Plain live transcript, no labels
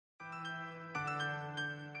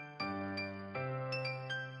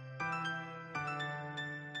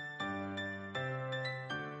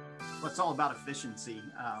Well, it's all about efficiency.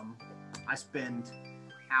 I spend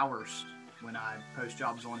hours when I post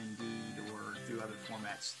jobs on Indeed or through other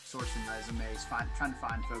formats, sourcing resumes, trying to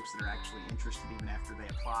find folks that are actually interested even after they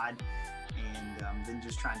applied, and then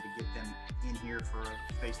just trying to get them in here for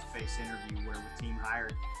a face-to-face interview where with Team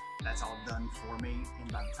Hired, that's all done for me.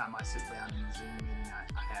 And by the time I sit down in the Zoom meeting,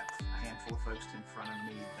 I have a handful of folks in front of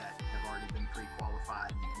me that have already been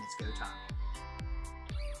pre-qualified, and it's go time.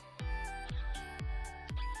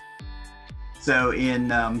 So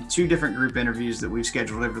in 2 different group interviews that we've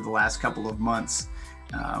scheduled over the last couple of months,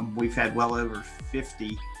 we've had well over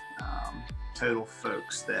 50 total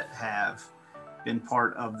folks that have been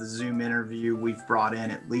part of the Zoom interview. We've brought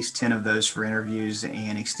in at least 10 of those for interviews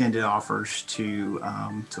and extended offers to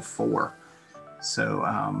 4.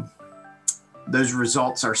 So those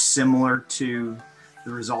results are similar to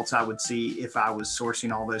the results I would see if I was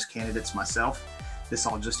sourcing all those candidates myself. This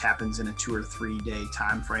all just happens in a 2 or 3 day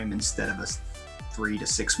time frame instead of a 3 to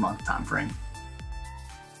 6 month time frame.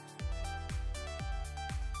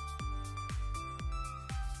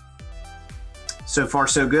 So far,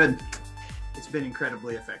 so good. It's been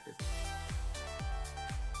incredibly effective.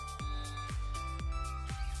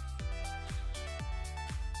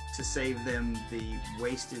 To save them the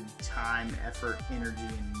wasted time, effort, energy,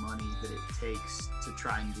 and money that it takes to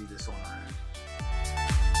try and do this on our own.